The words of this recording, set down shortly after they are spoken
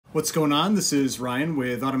What's going on? This is Ryan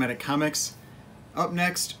with Automatic Comics. Up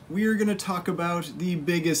next, we are going to talk about the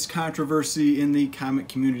biggest controversy in the comic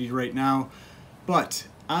community right now, but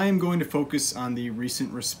I am going to focus on the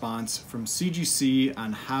recent response from CGC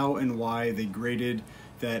on how and why they graded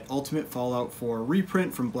that Ultimate Fallout 4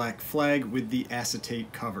 reprint from Black Flag with the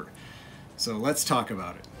acetate cover. So let's talk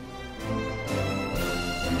about it.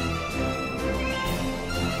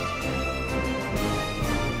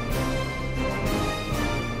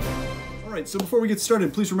 Alright, so before we get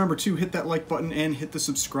started, please remember to hit that like button and hit the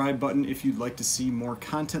subscribe button if you'd like to see more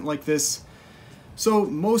content like this. So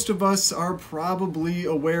most of us are probably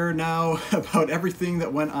aware now about everything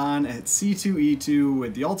that went on at C2E2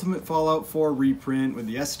 with the Ultimate Fallout 4 reprint with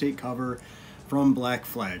the acetate cover from Black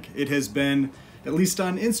Flag. It has been, at least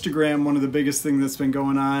on Instagram, one of the biggest things that's been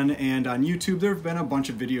going on, and on YouTube there have been a bunch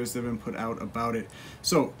of videos that have been put out about it.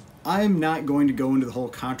 So I'm not going to go into the whole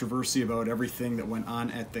controversy about everything that went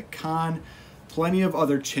on at the con. Plenty of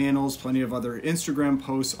other channels, plenty of other Instagram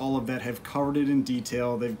posts, all of that have covered it in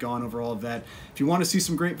detail. They've gone over all of that. If you want to see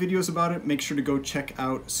some great videos about it, make sure to go check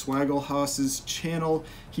out Swagglehouse's channel.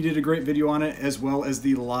 He did a great video on it, as well as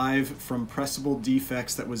the live from Pressable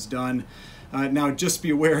Defects that was done. Now, just be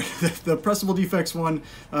aware that the Pressable Defects one,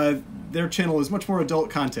 their channel is much more adult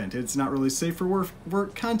content. It's not really safe for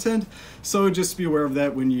work content, so just be aware of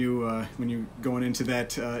that when you going into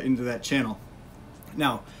that channel.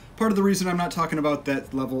 Now, part of the reason I'm not talking about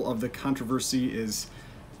that level of the controversy is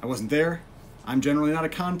I wasn't there. I'm generally not a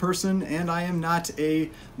con person, and I am not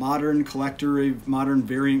a modern collector, a modern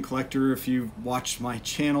variant collector if you've watched my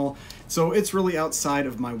channel. So it's really outside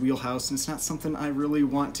of my wheelhouse, and it's not something I really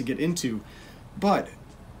want to get into. But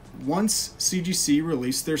once CGC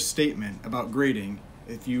released their statement about grading,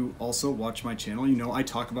 if you also watch my channel, you know I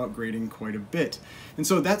talk about grading quite a bit. And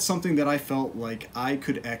so that's something that I felt like I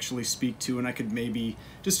could actually speak to, and I could maybe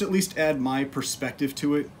just at least add my perspective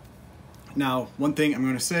to it. Now, one thing I'm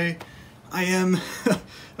going to say, I'm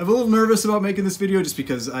a little nervous about making this video just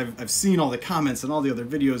because I've seen all the comments and all the other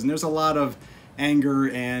videos, and there's a lot of anger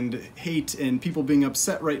and hate and people being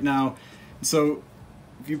upset right now. So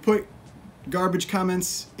if you put garbage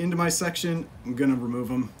comments into my section, I'm gonna remove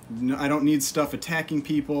them. I don't need stuff attacking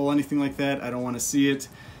people, anything like that. I don't want to see it.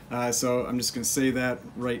 So I'm just gonna say that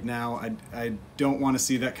right now. I don't want to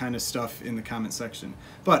see that kind of stuff in the comment section.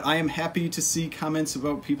 But I am happy to see comments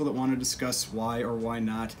about people that want to discuss why or why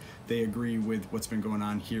not they agree with what's been going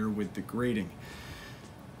on here with the grading.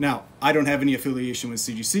 Now, I don't have any affiliation with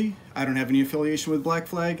CGC. I don't have any affiliation with Black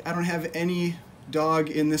Flag. I don't have any dog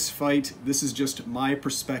in this fight. This is just my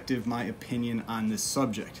perspective, my opinion on this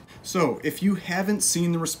subject. So if you haven't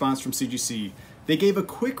seen the response from CGC, they gave a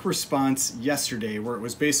quick response yesterday where it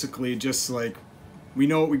was basically just like, we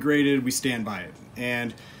know what we graded, we stand by it.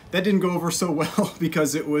 And that didn't go over so well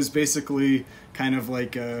because it was basically kind of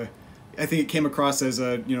like I think it came across as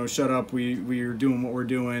a, you know, shut up, we're doing what we're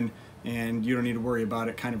doing and you don't need to worry about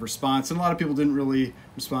it kind of response. And a lot of people didn't really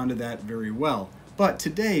respond to that very well. But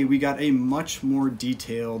today we got a much more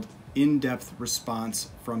detailed, in-depth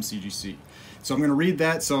response from CGC. So I'm going to read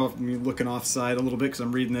that, so I'm looking offside a little bit because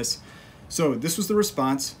I'm reading this. So this was the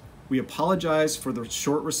response. We apologize for the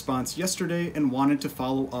short response yesterday and wanted to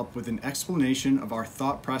follow up with an explanation of our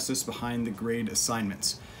thought process behind the grade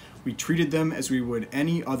assignments. We treated them as we would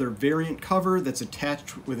any other variant cover that's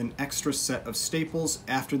attached with an extra set of staples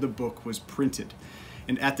after the book was printed.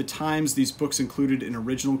 And at the times, these books included an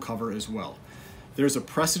original cover as well. There's a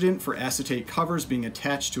precedent for acetate covers being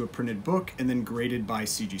attached to a printed book and then graded by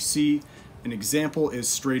CGC. An example is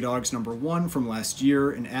Stray Dogs #1 from last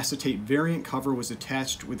year. An acetate variant cover was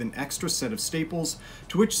attached with an extra set of staples,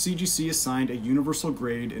 to which CGC assigned a universal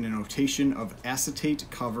grade and a notation of acetate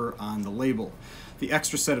cover on the label. The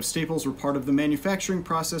extra set of staples were part of the manufacturing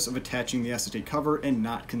process of attaching the acetate cover and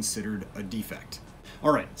not considered a defect.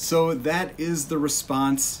 Alright, so that is the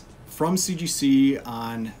response from CGC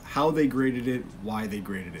on how they graded it, why they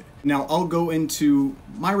graded it. Now I'll go into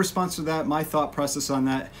my response to that, my thought process on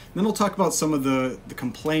that, and then I'll talk about some of the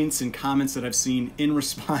complaints and comments that I've seen in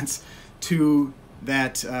response to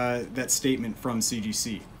that statement from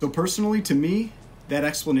CGC. So personally, to me, that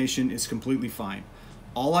explanation is completely fine.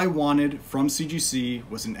 All I wanted from CGC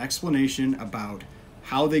was an explanation about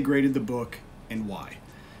how they graded the book and why.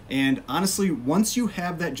 And honestly, once you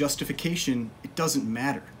have that justification, it doesn't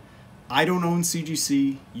matter. I don't own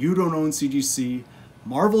CGC, you don't own CGC,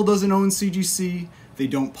 Marvel doesn't own CGC, they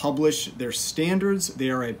don't publish their standards, they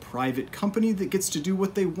are a private company that gets to do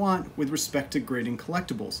what they want with respect to grading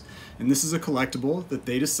collectibles. And this is a collectible that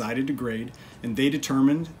they decided to grade, and they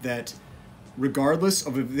determined that regardless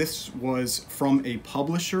of if this was from a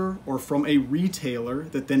publisher or from a retailer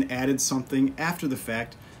that then added something after the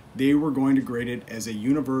fact, they were going to grade it as a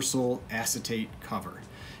universal acetate cover.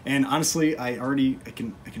 And honestly, I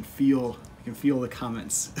can feel the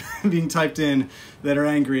comments being typed in that are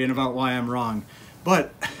angry and about why I'm wrong.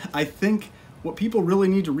 But I think what people really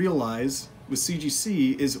need to realize with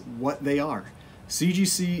CGC is what they are.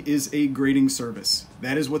 CGC is a grading service.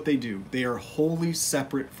 That is what they do. They are wholly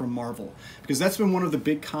separate from Marvel. Because that's been one of the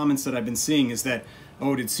big comments that I've been seeing is that,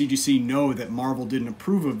 oh, did CGC know that Marvel didn't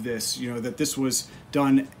approve of this? You know, that this was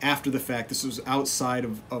done after the fact. This was outside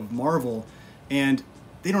of Marvel. And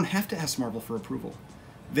they don't have to ask Marvel for approval.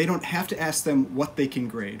 They don't have to ask them what they can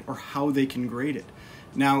grade or how they can grade it.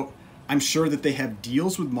 Now, I'm sure that they have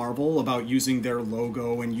deals with Marvel about using their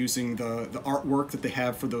logo and using the artwork that they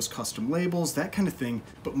have for those custom labels, that kind of thing.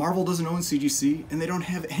 But Marvel doesn't own CGC, and they don't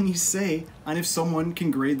have any say on if someone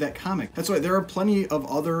can grade that comic. That's why there are plenty of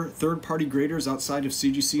other third-party graders outside of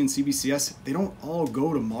CGC and CBCS. They don't all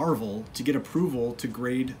go to Marvel to get approval to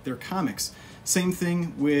grade their comics. Same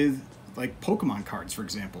thing with like Pokemon cards, for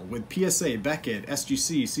example, with PSA, Beckett,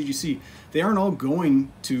 SGC, CGC. They aren't all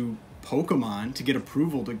going to Pokemon to get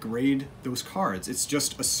approval to grade those cards. It's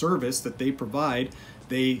just a service that they provide.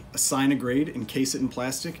 They assign a grade, encase it in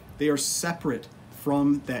plastic. They are separate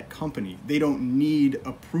from that company. They don't need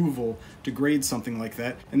approval to grade something like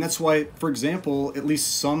that. And that's why, for example, at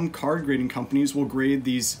least some card grading companies will grade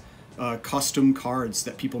these custom cards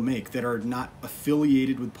that people make that are not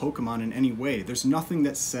affiliated with Pokemon in any way. There's nothing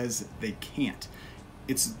that says they can't.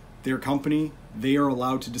 It's their company. They are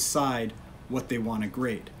allowed to decide what they want to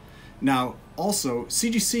grade. Now, also,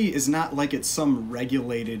 CGC is not like it's some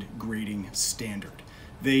regulated grading standard.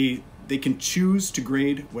 They can choose to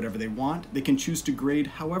grade whatever they want. They can choose to grade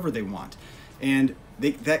however they want. And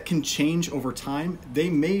that can change over time. They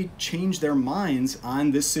may change their minds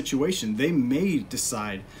on this situation. They may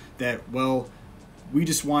decide that, well, we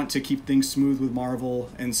just want to keep things smooth with Marvel,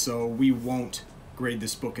 and so we won't grade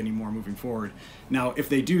this book anymore moving forward. Now, if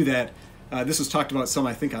they do that, this was talked about some,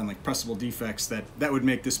 I think, on like Pressable Defects, that would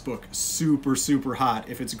make this book super, super hot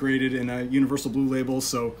if it's graded in a Universal Blue Label.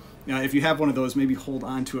 So if you have one of those, maybe hold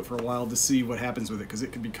on to it for a while to see what happens with it, because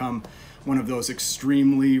it could become one of those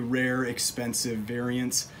extremely rare, expensive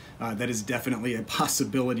variants. That is definitely a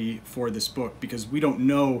possibility for this book, because we don't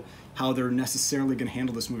know how they're necessarily going to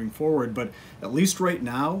handle this moving forward. But at least right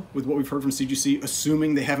now, with what we've heard from CGC,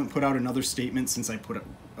 assuming they haven't put out another statement since I put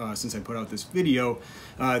out this video,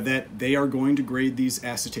 that they are going to grade these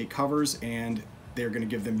acetate covers, and they're going to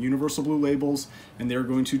give them Universal Blue labels, and they're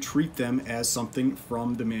going to treat them as something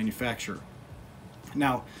from the manufacturer.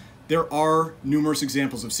 Now, there are numerous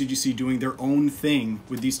examples of CGC doing their own thing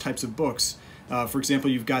with these types of books. For example,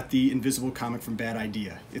 you've got the Invisible comic from Bad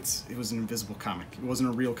Idea. It was an invisible comic. It wasn't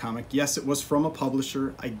a real comic. Yes, it was from a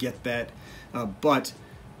publisher. I get that. But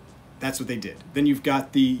that's what they did. Then you've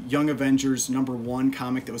got the Young Avengers #1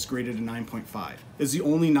 comic that was graded a 9.5. It's the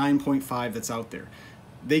only 9.5 that's out there.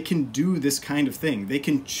 They can do this kind of thing. They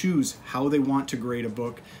can choose how they want to grade a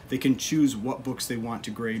book. They can choose what books they want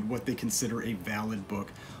to grade, what they consider a valid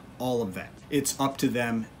book, all of that. It's up to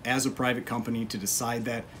them as a private company to decide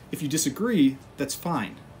that. If you disagree, that's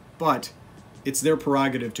fine. But it's their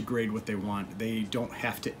prerogative to grade what they want. They don't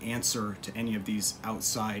have to answer to any of these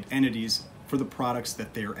outside entities for the products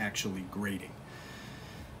that they're actually grading.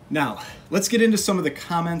 Now, let's get into some of the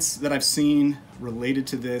comments that I've seen related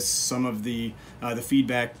to this, some of the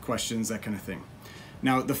feedback, questions, that kind of thing.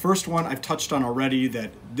 Now, the first one I've touched on already,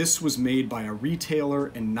 that this was made by a retailer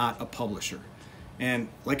and not a publisher. And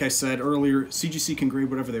like I said earlier, CGC can grade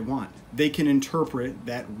whatever they want. They can interpret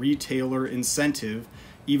that retailer incentive,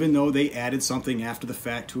 even though they added something after the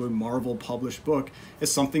fact to a Marvel published book,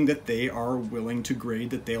 as something that they are willing to grade,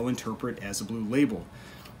 that they'll interpret as a blue label.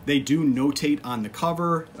 They do notate on the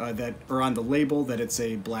cover or on the label that it's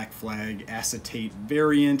a Black Flag acetate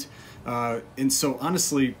variant. And so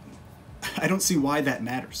honestly, I don't see why that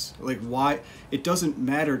matters. Like, why? It doesn't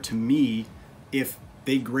matter to me if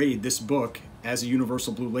they grade this book as a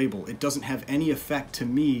Universal Blue label. It doesn't have any effect to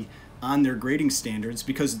me on their grading standards,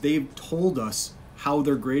 because they've told us how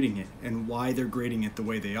they're grading it and why they're grading it the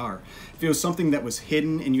way they are. If it was something that was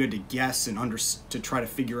hidden and you had to guess and to try to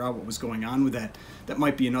figure out what was going on with that, that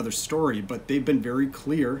might be another story. But they've been very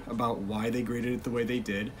clear about why they graded it the way they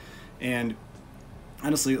did. And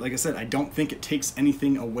honestly, like I said, I don't think it takes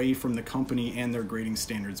anything away from the company and their grading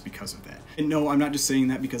standards because of that. And no, I'm not just saying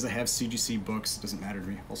that because I have CGC books. It doesn't matter to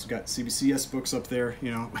me. I've also got CBCS books up there.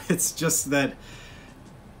 You know, it's just that,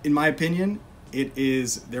 in my opinion, it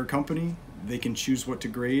is their company. They can choose what to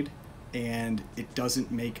grade, and it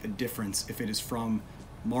doesn't make a difference if it is from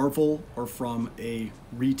Marvel or from a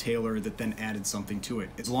retailer that then added something to it.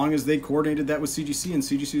 As long as they coordinated that with CGC and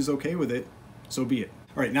CGC is okay with it, so be it.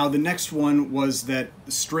 All right, now the next one was that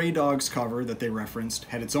the Stray Dogs cover that they referenced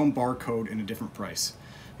had its own barcode and a different price.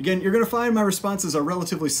 Again, you're going to find my responses are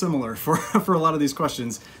relatively similar for a lot of these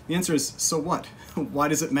questions. The answer is, so what? Why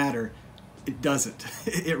does it matter? It doesn't.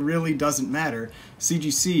 It really doesn't matter.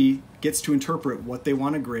 CGC gets to interpret what they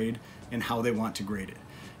want to grade and how they want to grade it.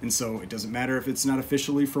 And so it doesn't matter if it's not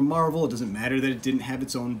officially from Marvel. It doesn't matter that it didn't have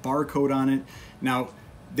its own barcode on it. Now,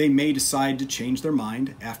 they may decide to change their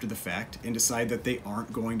mind after the fact and decide that they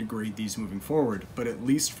aren't going to grade these moving forward. But at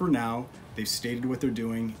least for now, they've stated what they're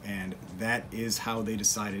doing, and that is how they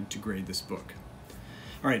decided to grade this book.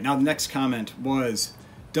 All right, now the next comment was,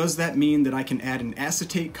 does that mean that I can add an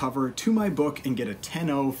acetate cover to my book and get a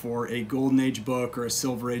 10-0 for a Golden Age book or a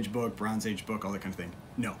Silver Age book, Bronze Age book, all that kind of thing?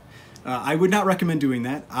 No. I would not recommend doing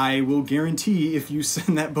that. I will guarantee if you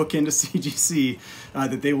send that book into CGC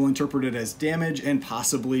that they will interpret it as damage and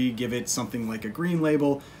possibly give it something like a green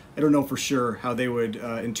label. I don't know for sure how they would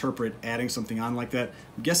interpret adding something on like that.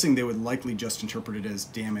 I'm guessing they would likely just interpret it as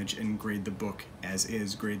damage and grade the book as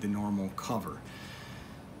is, grade the normal cover.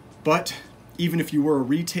 But even if you were a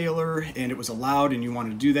retailer and it was allowed and you wanted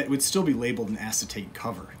to do that, it would still be labeled an acetate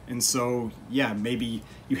cover. And so, yeah, maybe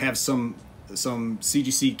you have some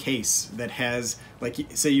CGC case that has, like,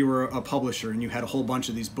 say you were a publisher and you had a whole bunch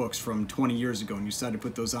of these books from 20 years ago and you decided to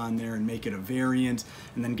put those on there and make it a variant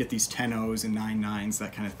and then get these 10-0s and 9-9s,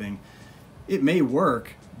 that kind of thing. It may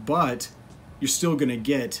work, but you're still going to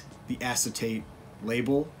get the acetate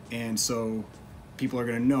label, and so people are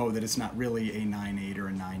going to know that it's not really a 9-8 or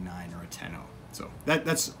a 9-9 or a 10-0. So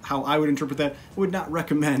that's how I would interpret that. I would not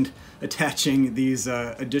recommend attaching these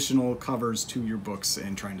additional covers to your books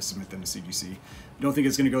and trying to submit them to CGC. I don't think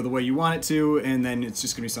it's going to go the way you want it to, and then it's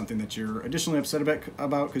just going to be something that you're additionally upset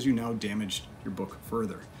about because you now damaged your book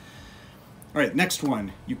further. All right, next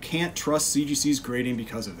one. You can't trust CGC's grading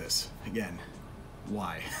because of this. Again,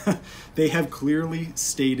 why? They have clearly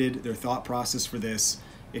stated their thought process for this.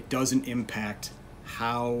 It doesn't impact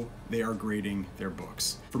how they are grading their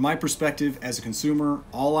books. From my perspective as a consumer,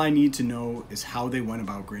 all I need to know is how they went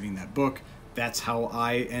about grading that book. That's how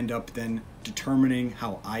I end up then determining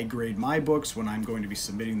how I grade my books when I'm going to be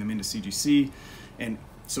submitting them into CGC. And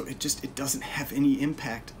so it doesn't have any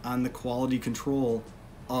impact on the quality control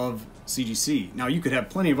of CGC. Now, you could have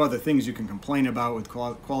plenty of other things you can complain about with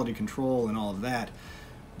quality control and all of that,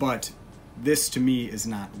 but this to me is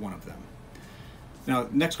not one of them. Now,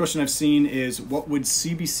 next question I've seen is, what would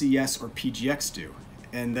CBCS or PGX do?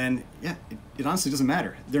 And then, yeah, it honestly doesn't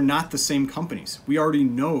matter. They're not the same companies. We already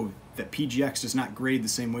know that PGX does not grade the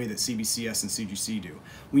same way that CBCS and CGC do.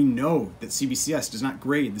 We know that CBCS does not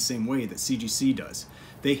grade the same way that CGC does.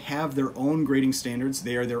 They have their own grading standards.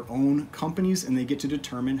 They are their own companies, and they get to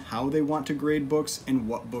determine how they want to grade books and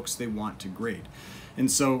what books they want to grade.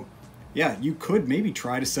 And so, yeah, you could maybe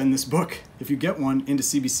try to send this book, if you get one, into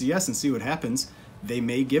CBCS and see what happens. They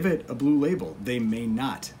may give it a blue label. They may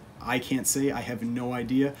not. I can't say. I have no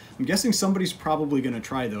idea. I'm guessing somebody's probably going to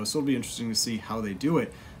try though, so it'll be interesting to see how they do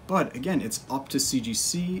it. But again, it's up to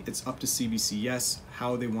CGC, it's up to CBCS,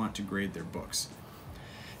 how they want to grade their books.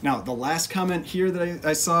 Now, the last comment here that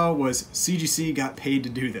I saw was CGC got paid to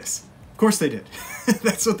do this. Of course they did.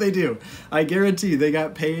 That's what they do. I guarantee they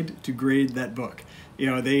got paid to grade that book. You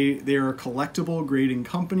know, they're a collectible grading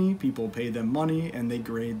company. People pay them money and they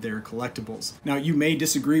grade their collectibles. Now, you may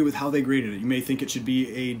disagree with how they graded it. You may think it should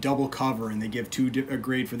be a double cover and they give a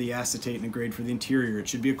grade for the acetate and a grade for the interior. It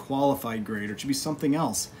should be a qualified grade, or it should be something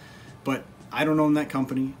else. But I don't own that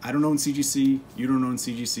company. I don't own CGC. You don't own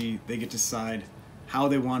CGC. They get to decide how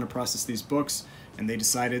they want to process these books, and they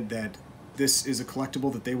decided that this is a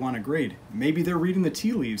collectible that they want to grade. Maybe they're reading the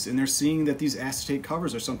tea leaves and they're seeing that these acetate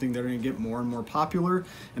covers are something that are going to get more and more popular,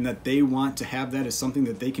 and that they want to have that as something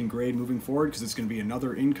that they can grade moving forward because it's going to be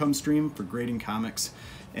another income stream for grading comics.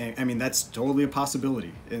 And, I mean, that's totally a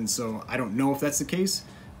possibility. And so I don't know if that's the case,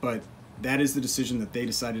 but that is the decision that they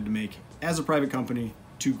decided to make as a private company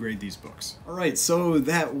to grade these books. All right, so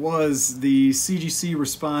that was the CGC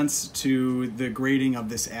response to the grading of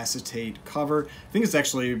this acetate cover. I think it's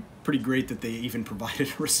actually pretty great that they even provided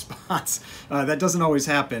a response. That doesn't always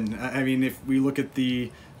happen. I mean, if we look at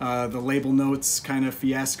the label notes kind of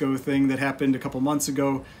fiasco thing that happened a couple months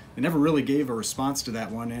ago, they never really gave a response to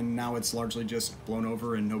that one, and now it's largely just blown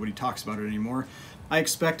over and nobody talks about it anymore. I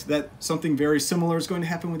expect that something very similar is going to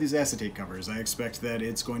happen with these acetate covers. I expect that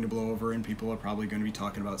it's going to blow over and people are probably going to be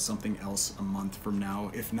talking about something else a month from now,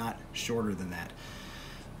 if not shorter than that.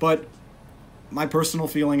 But my personal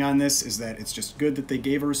feeling on this is that it's just good that they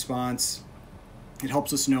gave a response. It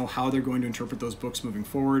helps us know how they're going to interpret those books moving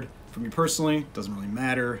forward. For me personally, it doesn't really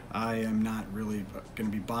matter. I am not really going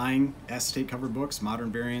to be buying acetate cover books,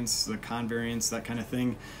 modern variants, the con variants, that kind of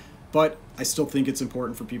thing. But I still think it's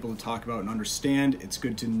important for people to talk about and understand. It's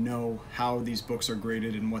good to know how these books are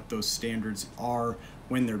graded and what those standards are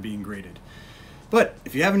when they're being graded. But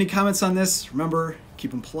if you have any comments on this, remember,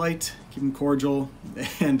 keep them polite, keep them cordial,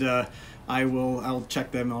 and I'll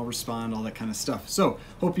check them, I'll respond, all that kind of stuff. So,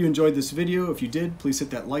 hope you enjoyed this video. If you did, please hit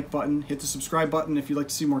that like button, hit the subscribe button if you'd like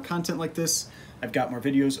to see more content like this. I've got more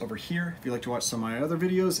videos over here if you'd like to watch some of my other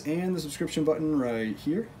videos, and the subscription button right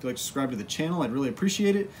here. If you'd like to subscribe to the channel, I'd really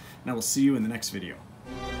appreciate it, and I will see you in the next video.